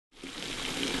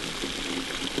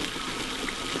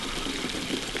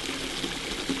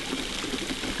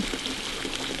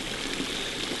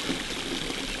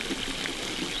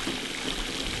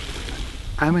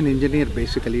I'm an engineer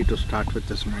basically to start with,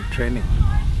 this my training.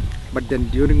 But then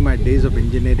during my days of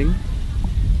engineering,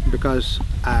 because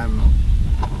I'm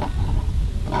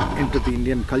into the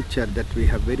Indian culture, that we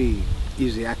have very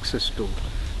easy access to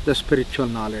the spiritual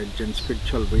knowledge and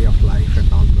spiritual way of life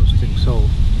and all those things. So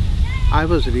I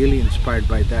was really inspired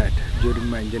by that during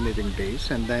my engineering days.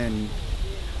 And then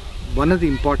one of the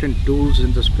important tools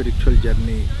in the spiritual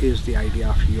journey is the idea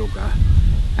of yoga,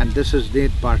 and this is their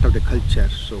part of the culture.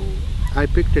 So I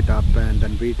picked it up, and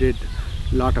then we did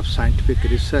a lot of scientific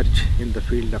research in the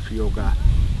field of yoga.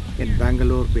 In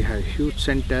Bangalore we have a huge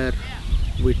center.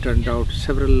 We turned out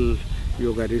several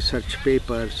yoga research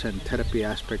papers and therapy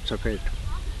aspects of it.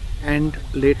 And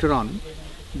later on,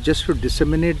 just to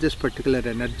disseminate this particular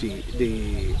energy,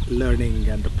 the learning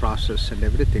and the process and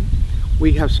everything,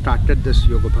 we have started this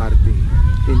Yoga Bharati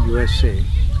in USA,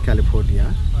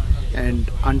 California. And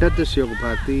under this Yoga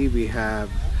Bharati, we have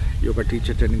yoga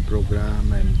teacher training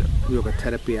program and yoga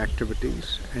therapy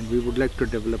activities, and we would like to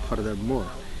develop furthermore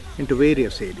into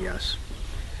various areas.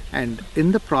 And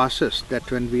in the process,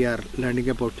 that when we are learning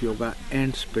about yoga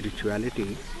and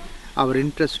spirituality, our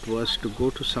interest was to go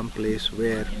to some place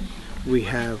where we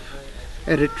have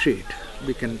a retreat.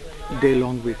 We can day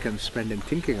long we can spend in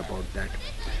thinking about that.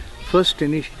 First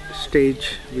initial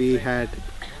stage, we had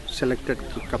selected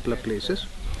a couple of places.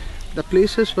 The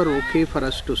places were okay for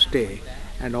us to stay,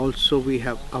 and also we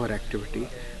have our activity,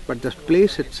 but the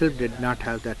place itself did not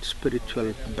have that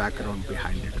spiritual background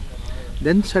behind it.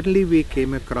 Then suddenly we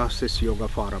came across this yoga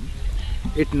farm.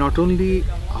 It not only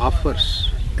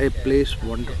offers a place,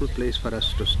 wonderful place for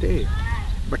us to stay,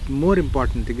 but more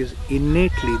important thing is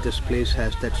innately this place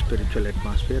has that spiritual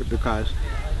atmosphere, because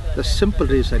the simple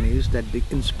reason is that the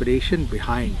inspiration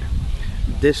behind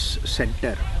this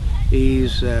center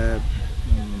is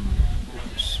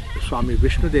Swami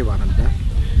Vishnudevananda,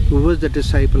 who was the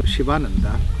disciple of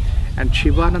Sivananda. And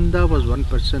Sivananda was one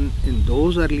person in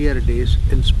those earlier days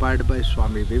inspired by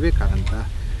Swami Vivekananda.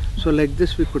 So like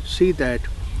this we could see that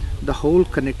the whole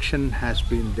connection has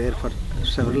been there for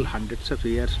several hundreds of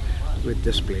years with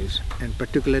this place. And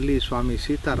particularly Swami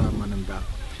Sita Ramananda,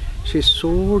 she is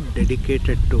so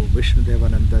dedicated to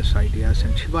Vishnudevananda's ideas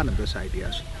and Shivananda's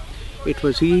ideas. It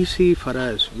was easy for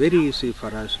us, very easy for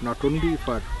us, not only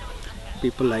for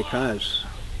people like us,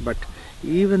 but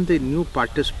even the new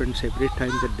participants, every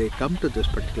time that they come to this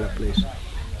particular place,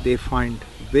 they find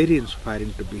very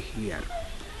inspiring to be here,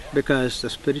 because the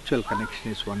spiritual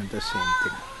connection is one and the same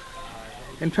thing.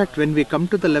 In fact, when we come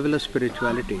to the level of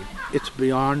spirituality, it's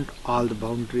beyond all the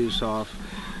boundaries of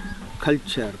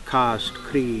culture, caste,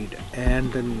 creed,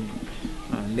 and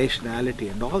nationality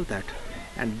and all that.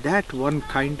 And that one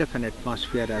kind of an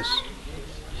atmosphere as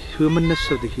humanness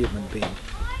of the human being,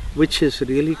 which is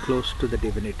really close to the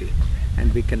divinity,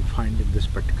 and we can find in this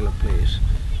particular place.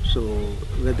 So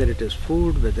whether it is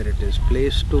food, whether it is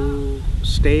place to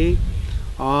stay,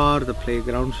 or the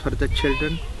playgrounds for the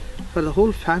children, for the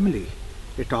whole family,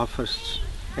 it offers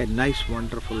a nice,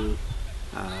 wonderful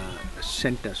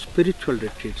center, spiritual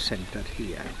retreat center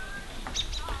here.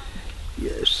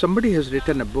 Somebody has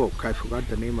written a book, I forgot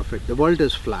the name of it, The World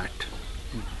is Flat.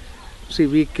 See,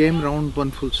 we came round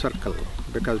one full circle,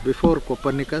 because before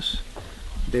Copernicus,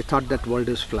 they thought that world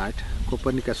is flat.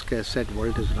 Copernicus said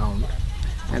world is round,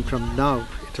 and from now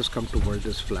it has come to world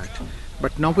is flat.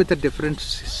 But now with a different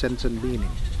sense and meaning.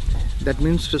 That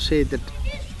means to say that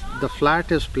the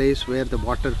flat is place where the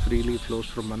water freely flows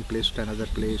from one place to another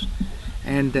place,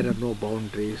 and there are no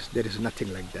boundaries, there is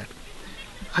nothing like that.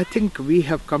 I think we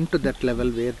have come to that level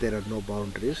where there are no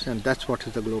boundaries, and that's what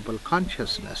is the global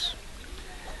consciousness.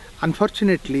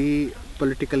 Unfortunately,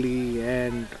 politically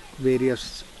and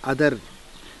various other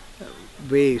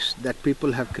ways that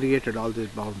people have created all these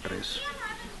boundaries.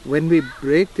 When we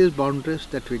break these boundaries,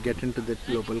 that we get into the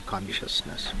global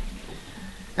consciousness.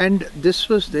 And this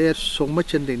was there so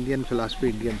much in the Indian philosophy,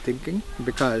 Indian thinking,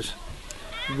 because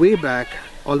way back,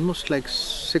 almost like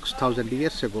 6,000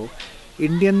 years ago,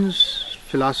 Indians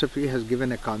philosophy has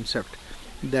given a concept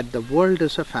that the world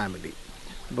is a family,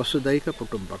 Vasudaika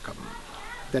Kutumbakam.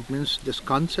 That means this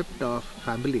concept of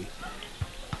family,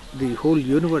 the whole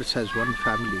universe has one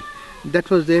family. That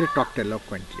was there talked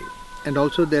eloquently. And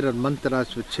also there are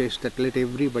mantras which says that let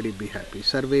everybody be happy,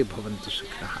 Sarve Bhavantu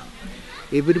Sukhaha.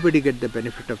 Everybody get the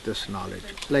benefit of this knowledge.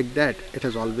 Like that, it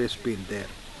has always been there.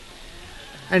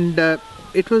 And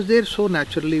it was there so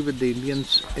naturally with the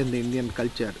Indians in the Indian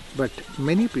culture, but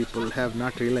many people have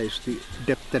not realized the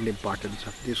depth and importance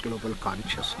of this global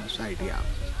consciousness idea.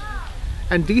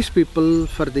 And these people,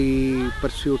 for the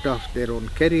pursuit of their own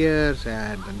careers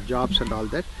and jobs and all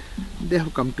that, they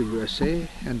have come to USA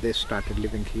and they started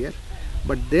living here.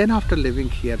 But then after living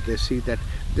here, they see that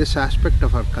this aspect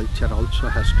of our culture also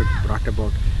has to be brought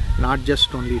about, not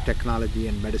just only technology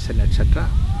and medicine, etc.,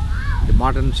 the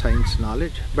modern science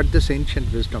knowledge, but this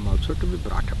ancient wisdom also to be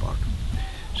brought about.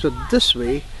 So this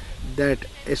way, that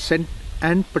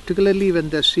and particularly when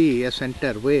they see a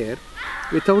center where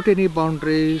without any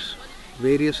boundaries,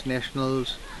 various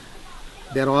nationals,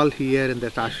 they're all here in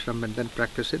that ashram and then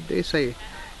practice it, they say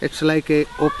it's like a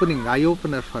eye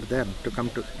opener for them to come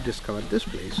to discover this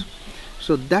place.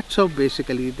 So that's how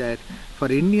basically that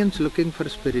for Indians looking for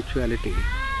spirituality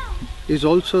is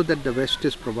also that the West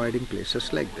is providing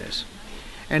places like this.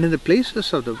 And in the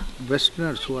places of the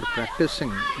Westerners who are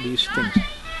practicing these things,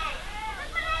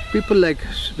 people like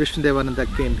Vishnudevananda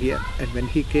came here, and when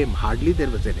he came, hardly there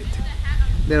was anything.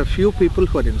 There are few people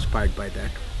who are inspired by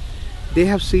that. They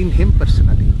have seen him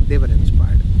personally, they were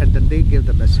inspired, and then they give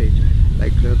the message,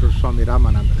 like Swami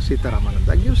Ramananda, Sita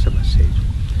Ramananda gives a message.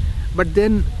 But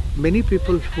then many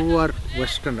people who are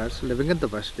Westerners living in the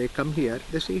West, they come here,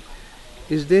 they see,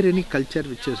 is there any culture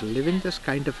which is living this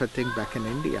kind of a thing back in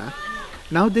India?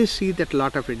 Now they see that a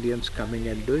lot of Indians coming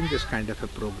and doing this kind of a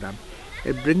program.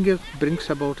 It brings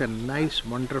about a nice,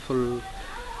 wonderful,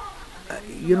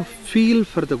 feel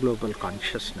for the global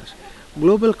consciousness.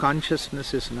 Global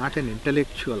consciousness is not an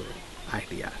intellectual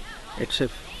idea. It's a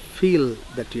feel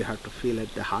that you have to feel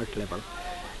at the heart level.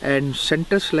 And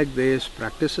centers like this,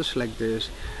 practices like this,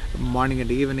 morning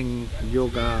and evening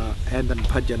yoga, and then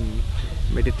bhajan,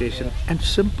 meditation, and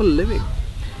simple living.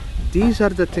 These are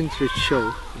the things which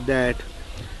show that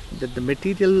the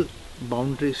material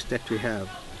boundaries that we have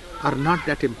are not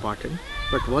that important,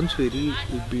 but once we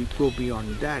go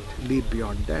beyond that, leap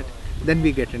beyond that, then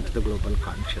we get into the global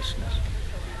consciousness.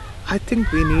 I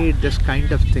think we need this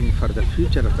kind of thing for the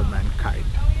future of the mankind,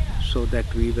 so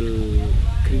that we will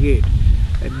create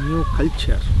a new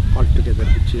culture altogether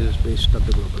which is based on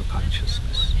the global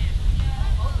consciousness.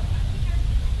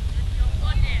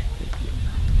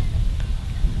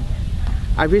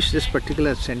 I wish this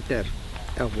particular center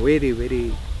a very,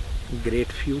 very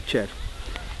great future,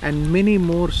 and many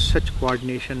more such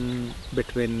coordination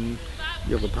between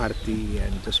Yoga Bharati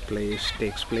and this place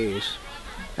takes place.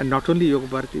 And not only Yoga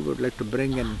Bharati, we would like to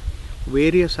bring in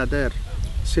various other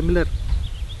similar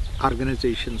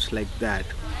organizations like that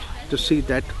to see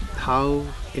that how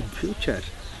in future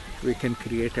we can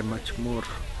create a much more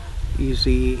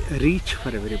easy reach for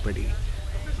everybody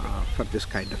for this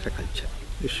kind of a culture.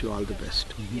 Wish you all the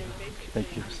best.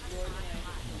 Thank you.